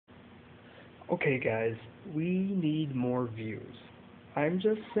Okay, guys, we need more views. I'm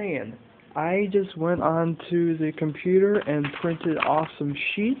just saying. I just went on to the computer and printed off some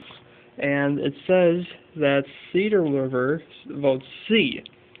sheets, and it says that Cedar River votes C,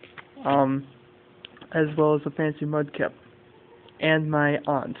 as well as a fancy mudkip, and my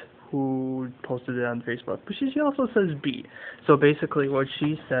aunt, who posted it on Facebook. But she also says B. So basically what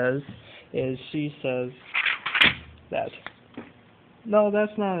she says is she says that. No,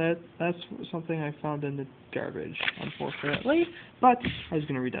 that's not it. That's something I found in the garbage, unfortunately. But I was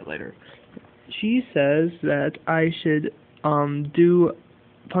gonna read that later. She says that I should do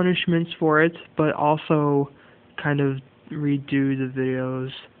punishments for it, but also kind of redo the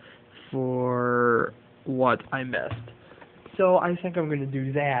videos for what I missed. So I think I'm gonna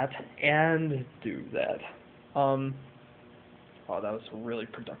do that and do that. Oh, that was a really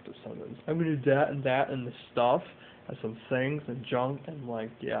productive sentence. I'm gonna do that and the stuff, and some things and junk and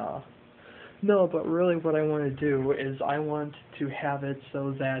yeah. No, but really what I want to do is I want to have it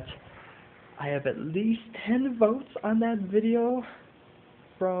so that I have at least 10 votes on that video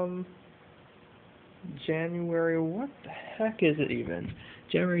from January, what the heck is it even?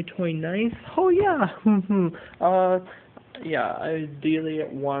 January 29th? Oh yeah! Yeah, I ideally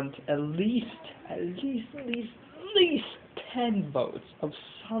want at least 10 votes of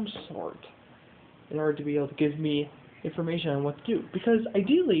some sort in order to be able to give me information on what to do. Because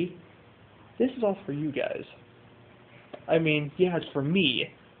ideally, this is all for you guys. I mean, yeah, it's for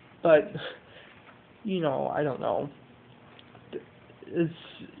me, but, you know, I don't know. It's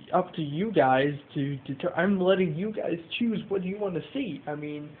up to you guys to I'm letting you guys choose what you want to see. I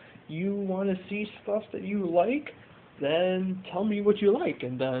mean, you want to see stuff that you like, then tell me what you like,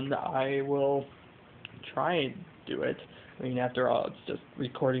 and then I will try and do it. I mean, after all, it's just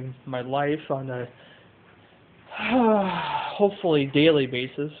recording my life on a hopefully daily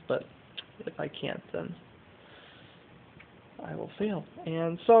basis, but if I can't, then I will fail.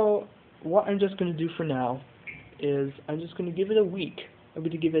 And so, what I'm just going to do for now is I'm just going to give it a week. I'm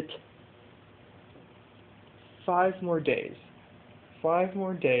going to give it 5 more days. 5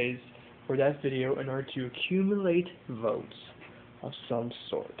 more days for that video in order to accumulate votes of some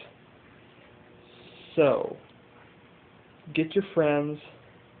sort. So, get your friends,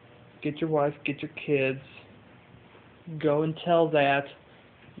 get your wife, get your kids, go and tell that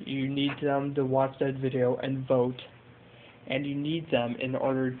you need them to watch that video and vote, and you need them in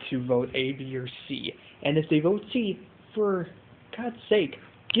order to vote A, B, or C. And if they vote C, for God's sake,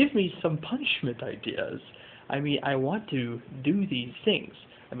 give me some punishment ideas. I mean, I want to do these things.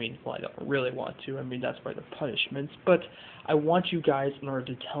 I mean, well, I don't really want to. I mean, that's why the punishments. But I want you guys in order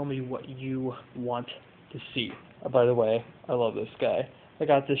to tell me what you want to see. Oh, by the way, I love this guy. I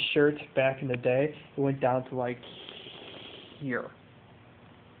got this shirt back in the day. It went down to here.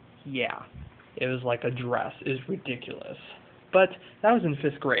 Yeah, it was like a dress. It was ridiculous. But that was in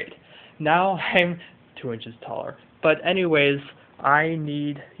 5th grade. Now I'm 2 inches taller. But anyways, I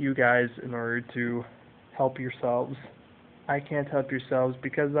need you guys in order to help yourselves. I can't help yourselves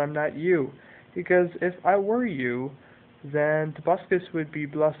because I'm not you. Because if I were you, then Tobuscus would be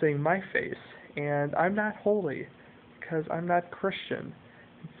blessing my face. And I'm not holy, because I'm not Christian.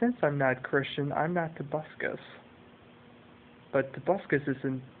 And since I'm not Christian, I'm not Tobuscus. But Tobuscus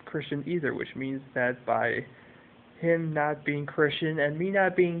isn't Christian either, which means that by him not being Christian and me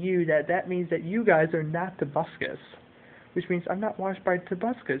not being you, that means that you guys are not Tobuscus. Which means I'm not watched by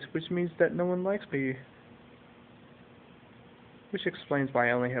Tobuscus, which means that no one likes me. Which explains why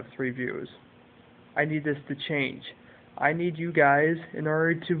I only have 3 views. I need this to change. I need you guys in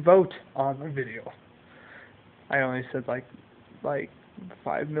order to vote on my video. I only said like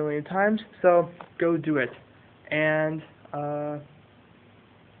 5 million times, so go do it. And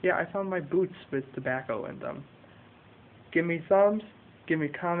yeah, I found my boots with tobacco in them. Give me thumbs, give me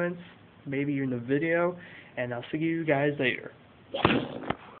comments, maybe in the video, and I'll see you guys later.